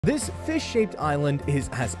This fish-shaped island is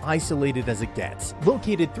as isolated as it gets.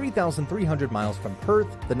 Located 3,300 miles from Perth,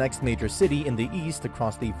 the next major city in the east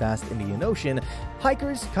across the vast Indian Ocean,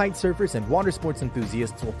 hikers, kite surfers, and water sports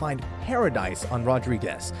enthusiasts will find paradise on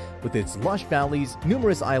Rodrigues, with its lush valleys,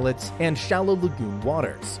 numerous islets, and shallow lagoon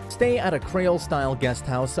waters. Stay at a Creole-style guest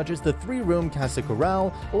house such as the 3-room Case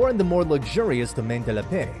Corail or in the more luxurious Domaine de la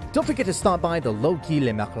Paix. Don't forget to stop by the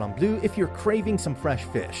low-key Marlin Bleu if you're craving some fresh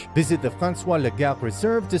fish. Visit the François Leguat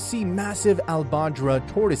Reserve to see massive Aldabra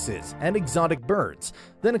tortoises and exotic birds,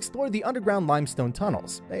 then explore the underground limestone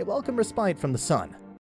tunnels, a welcome respite from the sun.